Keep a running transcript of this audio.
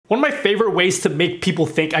One of my favorite ways to make people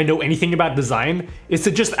think I know anything about design is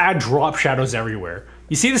to just add drop shadows everywhere.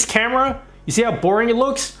 You see this camera? You see how boring it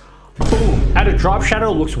looks? Boom, add a drop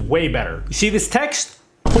shadow, looks way better. You see this text?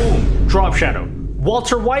 Boom, drop shadow.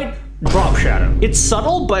 Walter White, drop shadow. It's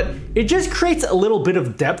subtle, but it just creates a little bit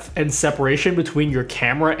of depth and separation between your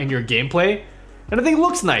camera and your gameplay, and I think it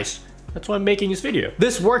looks nice. That's why I'm making this video.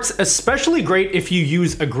 This works especially great if you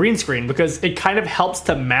use a green screen because it kind of helps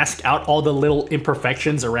to mask out all the little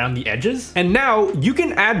imperfections around the edges. And now you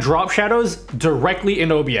can add drop shadows directly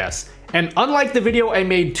in OBS. And unlike the video I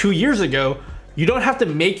made 2 years ago, you don't have to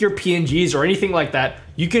make your PNGs or anything like that.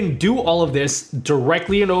 You can do all of this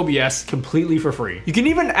directly in OBS completely for free. You can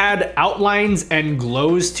even add outlines and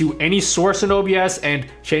glows to any source in OBS and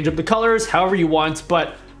change up the colors however you want,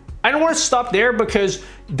 but I don't want to stop there because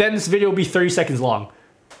then this video will be 30 seconds long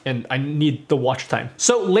and I need the watch time.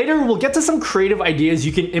 So later we'll get to some creative ideas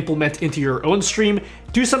you can implement into your own stream,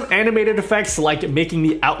 do some animated effects like making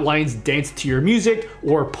the outlines dance to your music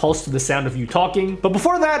or pulse to the sound of you talking. But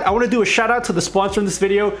before that, I want to do a shout out to the sponsor in this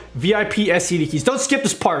video, VIP-SCDkeys. Don't skip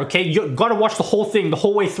this part, okay? You gotta watch the whole thing the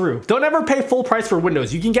whole way through. Don't ever pay full price for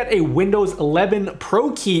Windows. You can get a Windows 11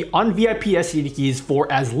 Pro key on VIP-SCDkeys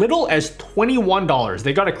for as little as $21.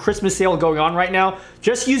 They got a Christmas sale going on right now.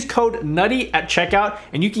 Just use code Nutty at checkout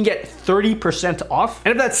and you can get 30% off.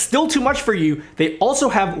 And if that's still too much for you, they also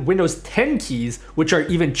have Windows 10 keys, which are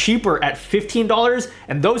even cheaper at $15,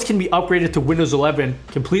 and those can be upgraded to Windows 11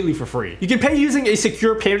 completely for free. You can pay using a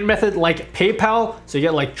secure payment method like PayPal, so you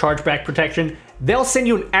get like chargeback protection. They'll send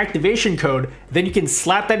you an activation code, then you can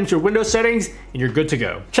slap that into your Windows settings and you're good to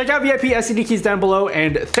go. Check out VIP-SCDkeys down below,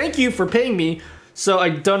 and thank you for paying me so I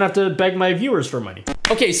don't have to beg my viewers for money.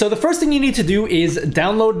 Okay, so the first thing you need to do is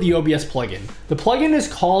download the OBS plugin. The plugin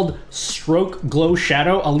is called Stroke Glow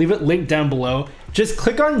Shadow. I'll leave it linked down below. Just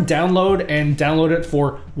click on download and download it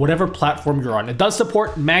for whatever platform you're on. It does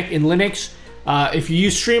support Mac and Linux. If you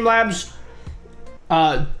use Streamlabs,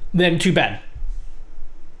 then too bad.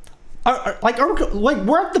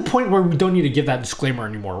 We're at the point where we don't need to give that disclaimer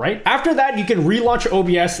anymore, right? After that, you can relaunch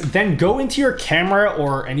OBS, then go into your camera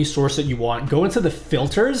or any source that you want, go into the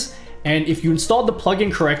filters, and if you installed the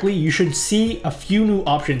plugin correctly, you should see a few new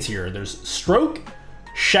options here. There's stroke,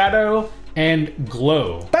 shadow, and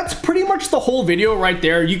glow. That's pretty much the whole video right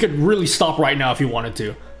there. You could really stop right now if you wanted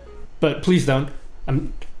to, but please don't.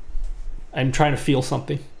 I'm trying to feel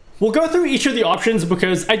something. We'll go through each of the options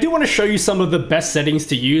because I do want to show you some of the best settings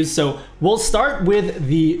to use. So we'll start with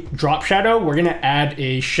the drop shadow. We're gonna add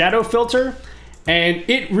a shadow filter and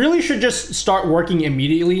it really should just start working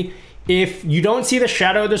immediately. If you don't see the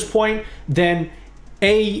shadow at this point, then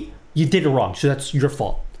A, you did it wrong, so that's your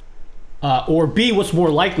fault. Or B, what's more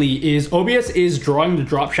likely is OBS is drawing the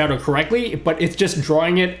drop shadow correctly, but it's just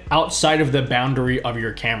drawing it outside of the boundary of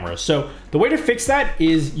your camera. So the way to fix that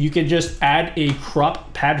is you can just add a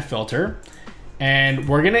crop pad filter, and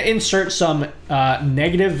we're gonna insert some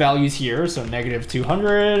negative values here. So negative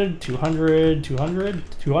 200, 200, 200,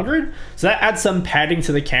 200. So that adds some padding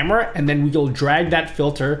to the camera, and then we'll drag that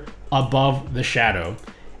filter above the shadow.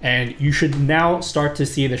 And you should now start to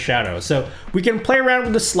see the shadow. So we can play around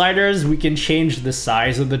with the sliders. We can change the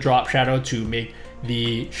size of the drop shadow to make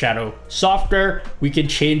the shadow softer. We can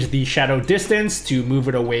change the shadow distance to move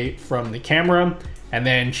it away from the camera, and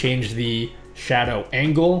then change the shadow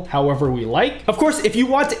angle however we like. Of course, if you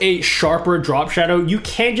want a sharper drop shadow, you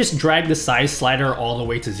can just drag the size slider all the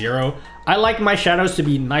way to 0. I like my shadows to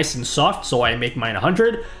be nice and soft, so I make mine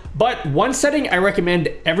 100. But one setting I recommend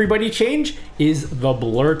everybody change is the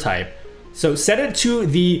blur type. So set it to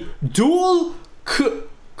the dual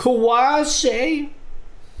quasi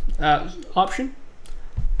option.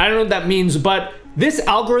 I don't know what that means, but this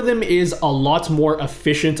algorithm is a lot more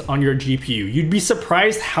efficient on your GPU. You'd be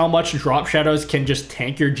surprised how much drop shadows can just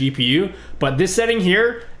tank your GPU, but this setting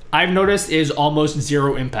here, I've noticed, is almost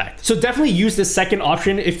 0 impact. So definitely use the second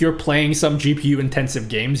option if you're playing some GPU intensive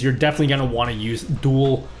games. You're definitely gonna wanna use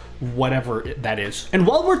dual whatever that is. And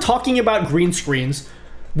while we're talking about green screens,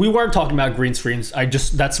 we weren't talking about green screens.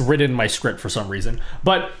 That's written in my script for some reason.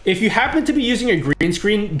 But if you happen to be using a green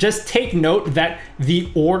screen, just take note that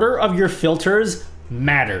the order of your filters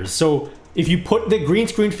matters. So if you put the green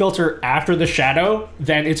screen filter after the shadow,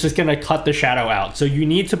 then it's just gonna cut the shadow out. So you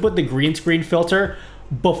need to put the green screen filter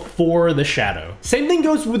before the shadow. Same thing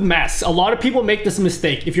goes with masks. A lot of people make this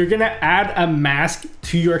mistake. If you're gonna add a mask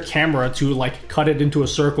to your camera to like cut it into a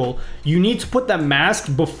circle, you need to put the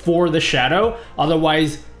mask before the shadow.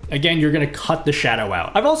 Otherwise, again, you're gonna cut the shadow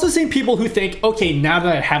out. I've also seen people who think, okay, now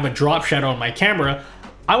that I have a drop shadow on my camera,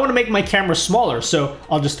 I want to make my camera smaller, so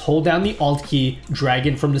I'll just hold down the Alt key, drag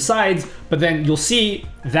in from the sides, but then you'll see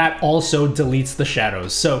that also deletes the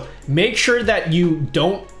shadows. So make sure that you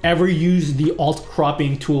don't ever use the Alt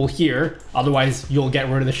cropping tool here, otherwise you'll get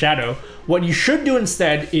rid of the shadow. What you should do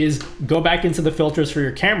instead is go back into the filters for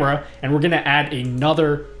your camera, and we're gonna add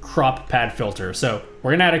another crop pad filter. So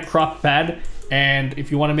we're gonna add a crop pad, and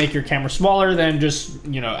if you wanna make your camera smaller, then just,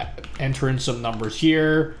 you know, enter in some numbers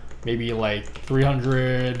here, maybe like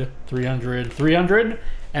 300, 300, 300.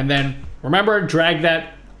 And then remember, drag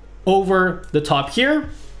that over the top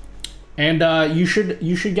here, and you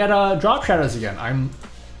should get drop shadows again.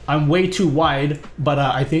 I'm way too wide, but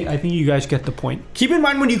I think you guys get the point. Keep in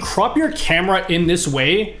mind, when you crop your camera in this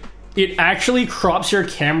way, it actually crops your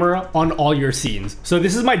camera on all your scenes. So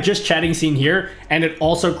this is my just chatting scene here, and it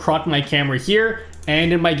also cropped my camera here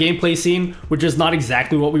and in my gameplay scene, which is not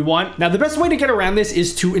exactly what we want. Now, the best way to get around this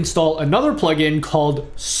is to install another plugin called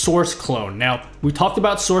Source Clone. Now, we talked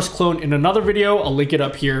about Source Clone in another video. I'll link it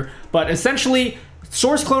up here, but essentially,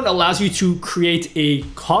 Source Clone allows you to create a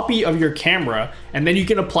copy of your camera, and then you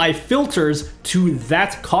can apply filters to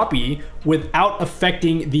that copy without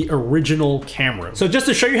affecting the original camera. So just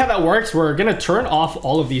to show you how that works, we're gonna turn off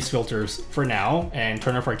all of these filters for now and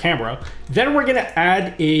turn off our camera. Then we're gonna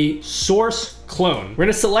add a Source Clone. We're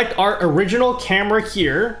gonna select our original camera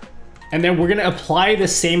here, and then we're gonna apply the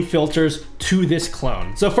same filters to this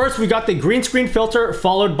clone. So first we got the green screen filter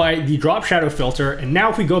followed by the drop shadow filter. And now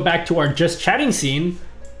if we go back to our just chatting scene,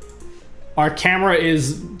 our camera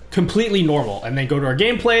is completely normal. And then go to our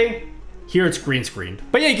gameplay, here it's green screened.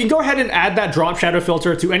 But yeah, you can go ahead and add that drop shadow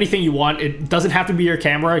filter to anything you want. It doesn't have to be your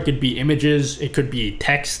camera. It could be images, it could be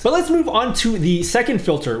text. But let's move on to the second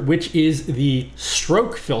filter, which is the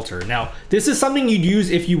stroke filter. Now, this is something you'd use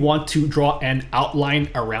if you want to draw an outline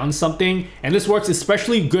around something. And this works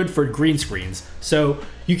especially good for green screens. So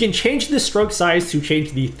you can change the stroke size to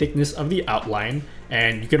change the thickness of the outline.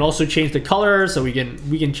 And you can also change the color. So we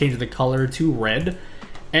can change the color to red.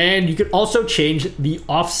 And you can also change the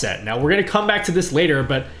offset. Now, we're gonna come back to this later,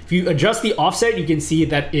 but if you adjust the offset, you can see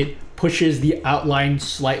that it pushes the outline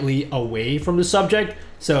slightly away from the subject.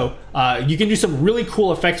 So you can do some really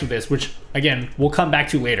cool effects with this, which again, we'll come back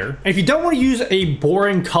to later. And if you don't wanna use a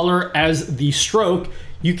boring color as the stroke,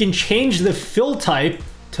 you can change the fill type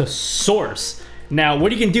to source. Now,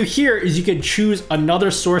 what you can do here is you can choose another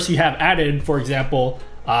source you have added. For example,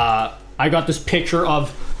 I got this picture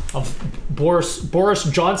of Boris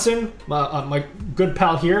Johnson, my good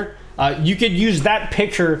pal here. You could use that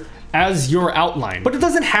picture as your outline, but it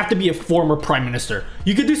doesn't have to be a former prime minister.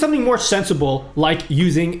 You could do something more sensible, like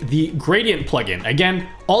using the gradient plugin. Again,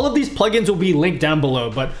 all of these plugins will be linked down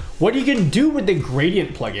below, but what you can do with the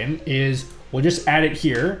gradient plugin is we'll just add it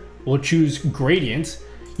here. We'll choose gradient.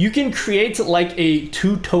 You can create like a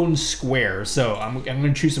two-tone square. So I'm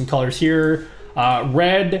gonna choose some colors here,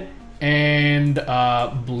 red and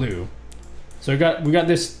blue. So we got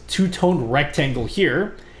this two-tone rectangle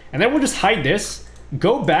here, and then we'll just hide this,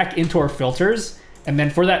 go back into our filters, and then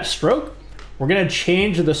for that stroke, we're gonna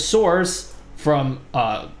change the source from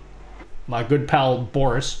my good pal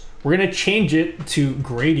Boris. We're gonna change it to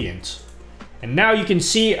gradient. And now you can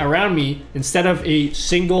see around me, instead of a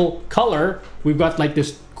single color, we've got like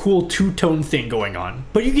this cool two-tone thing going on.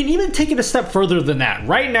 But you can even take it a step further than that.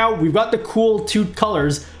 Right now, we've got the cool two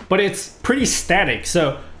colors, but it's pretty static.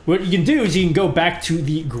 So what you can do is you can go back to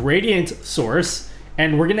the gradient source,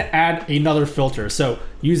 and we're gonna add another filter. So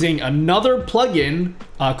using another plugin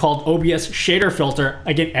called OBS shader filter,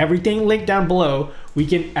 again, everything linked down below, we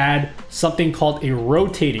can add something called a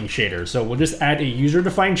rotating shader. So we'll just add a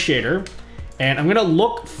user-defined shader, and I'm gonna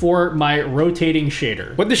look for my rotating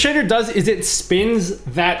shader. What the shader does is it spins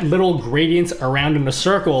that little gradient around in a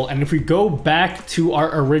circle, and if we go back to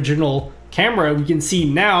our original camera, we can see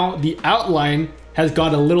now the outline has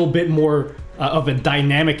got a little bit more of a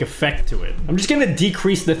dynamic effect to it. I'm just gonna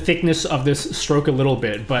decrease the thickness of this stroke a little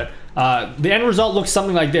bit, but the end result looks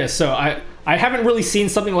something like this. So I haven't really seen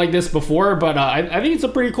something like this before, but I think it's a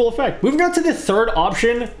pretty cool effect. Moving on to the third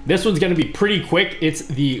option, this one's gonna be pretty quick. It's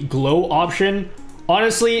the glow option.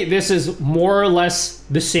 Honestly, this is more or less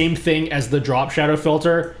the same thing as the drop shadow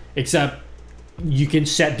filter, except you can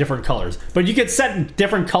set different colors. But you can set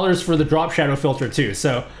different colors for the drop shadow filter too.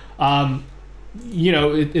 So, you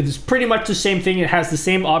know, it's pretty much the same thing. It has the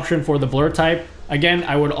same option for the blur type. Again,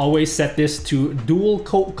 I would always set this to dual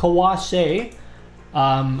Kawase.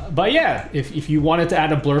 But yeah, if you wanted to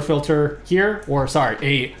add a blur filter here, or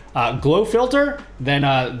sorry, a glow filter, then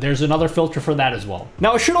there's another filter for that as well.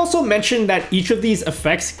 Now, I should also mention that each of these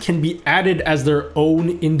effects can be added as their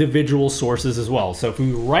own individual sources as well. So if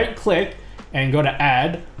we right click and go to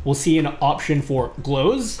add, we'll see an option for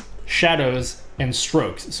glows, shadows, and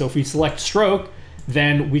strokes. So if we select stroke,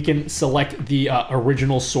 then we can select the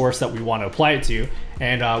original source that we want to apply it to,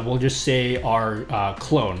 and we'll just say our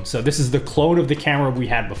clone. So this is the clone of the camera we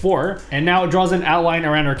had before, and now it draws an outline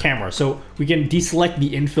around our camera. So we can deselect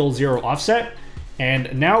the infill 0 offset,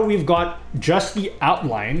 and now we've got just the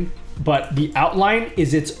outline, but the outline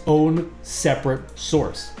is its own separate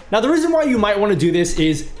source. Now the reason why you might want to do this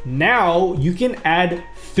is now you can add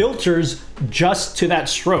filters just to that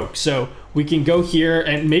stroke. So we can go here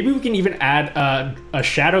and maybe we can even add a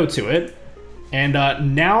shadow to it. And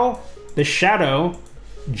now the shadow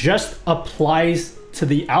just applies to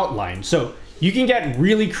the outline. So you can get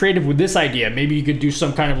really creative with this idea. Maybe you could do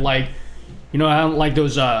some kind of like, you know, how like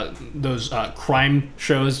those crime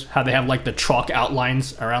shows, how they have like the chalk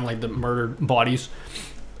outlines around like the murdered bodies.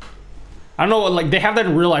 I don't know, like they have that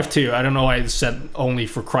in real life too. I don't know why I said only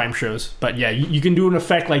for crime shows, but yeah, you can do an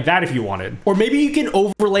effect like that if you wanted. Or maybe you can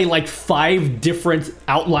overlay like 5 different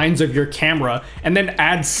outlines of your camera and then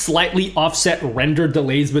add slightly offset render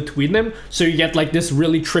delays between them, so you get like this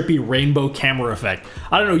really trippy rainbow camera effect.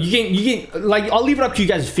 I don't know, you can like, I'll leave it up to you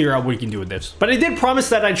guys to figure out what you can do with this. But I did promise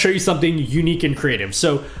that I'd show you something unique and creative.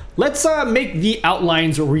 So let's make the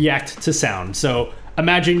outlines react to sound. So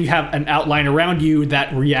imagine you have an outline around you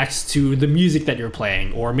that reacts to the music that you're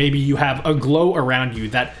playing, or maybe you have a glow around you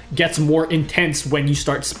that gets more intense when you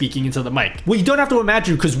start speaking into the mic. Well, you don't have to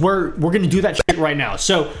imagine, because we're gonna do that shit right now.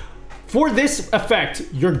 So for this effect,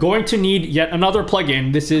 you're going to need yet another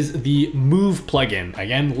plugin. This is the Move plugin.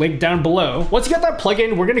 Again, link down below. Once you get that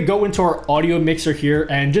plugin, we're gonna go into our audio mixer here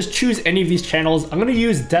and just choose any of these channels. I'm gonna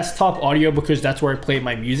use desktop audio because that's where I play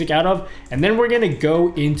my music out of. And then we're gonna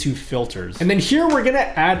go into filters. And then here we're gonna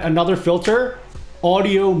add another filter,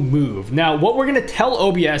 audio move. Now, what we're gonna tell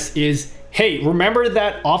OBS is, hey, remember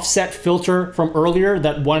that offset filter from earlier,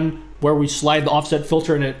 that one where we slide the offset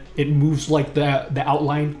filter and it moves like the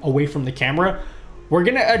outline away from the camera? We're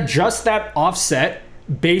gonna adjust that offset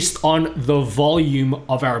based on the volume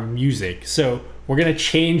of our music. So we're gonna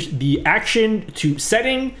change the action to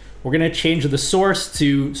setting. We're gonna change the source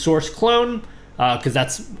to source clone, because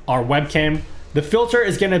that's our webcam. The filter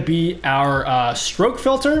is gonna be our stroke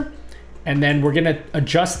filter, and then we're gonna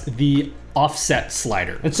adjust the offset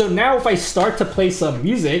slider. And so now if I start to play some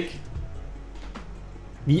music,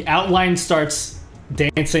 the outline starts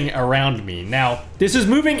dancing around me. Now, this is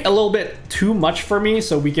moving a little bit too much for me,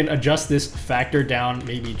 so we can adjust this factor down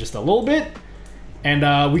maybe just a little bit.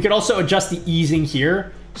 And we can also adjust the easing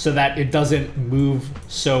here so that it doesn't move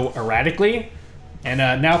so erratically. And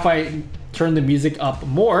now if I turn the music up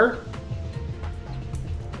more,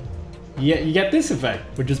 you get this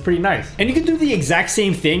effect, which is pretty nice. And you can do the exact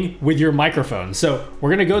same thing with your microphone. So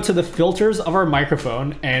we're gonna go to the filters of our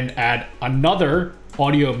microphone and add another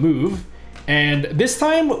audio move. And this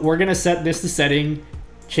time we're gonna set this to setting,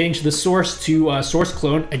 change the source to source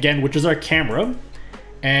clone, again, which is our camera.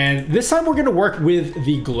 And this time we're gonna work with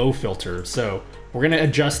the glow filter. So we're gonna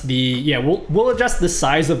adjust the, we'll adjust the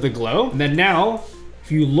size of the glow. And then now,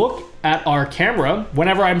 if you look at our camera,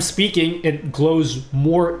 whenever I'm speaking, it glows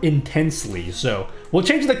more intensely. So we'll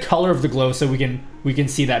change the color of the glow so we can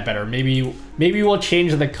see that better. Maybe we'll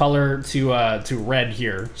change the color to red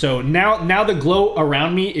here. So now the glow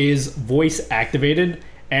around me is voice activated.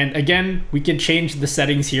 And again, we can change the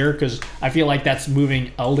settings here because I feel like that's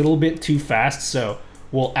moving a little bit too fast. So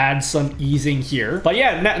we'll add some easing here. But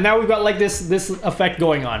yeah, now we've got like this effect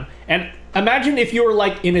going on. And imagine if you were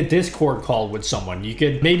like in a Discord call with someone. You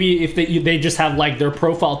could maybe, if they just have like their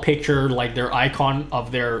profile picture, like their icon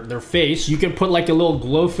of their face, you can put like a little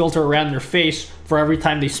glow filter around their face for every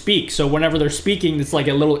time they speak. So whenever they're speaking, it's like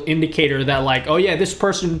a little indicator that like, oh yeah, this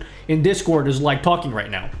person in Discord is like talking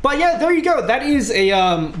right now. But yeah, there you go. That is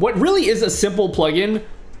a what really is a simple plugin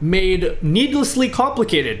made needlessly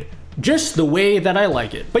complicated, just the way that I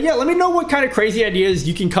like it. But yeah, let me know what kind of crazy ideas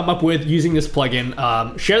you can come up with using this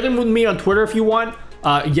plugin. Share them with me on Twitter if you want.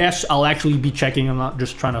 Yes, I'll actually be checking. I'm not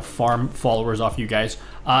just trying to farm followers off you guys.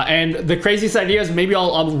 And the craziest ideas, maybe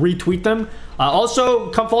I'll retweet them.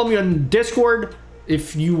 Also, come follow me on Discord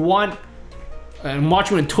if you want, and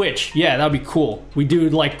watch me on Twitch. Yeah, that'd be cool. We do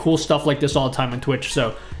like cool stuff like this all the time on Twitch,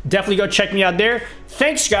 so definitely go check me out there.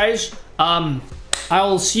 Thanks, guys.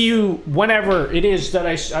 I'll see you whenever it is that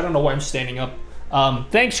I don't know why I'm standing up.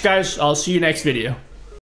 Thanks, guys. I'll see you next video.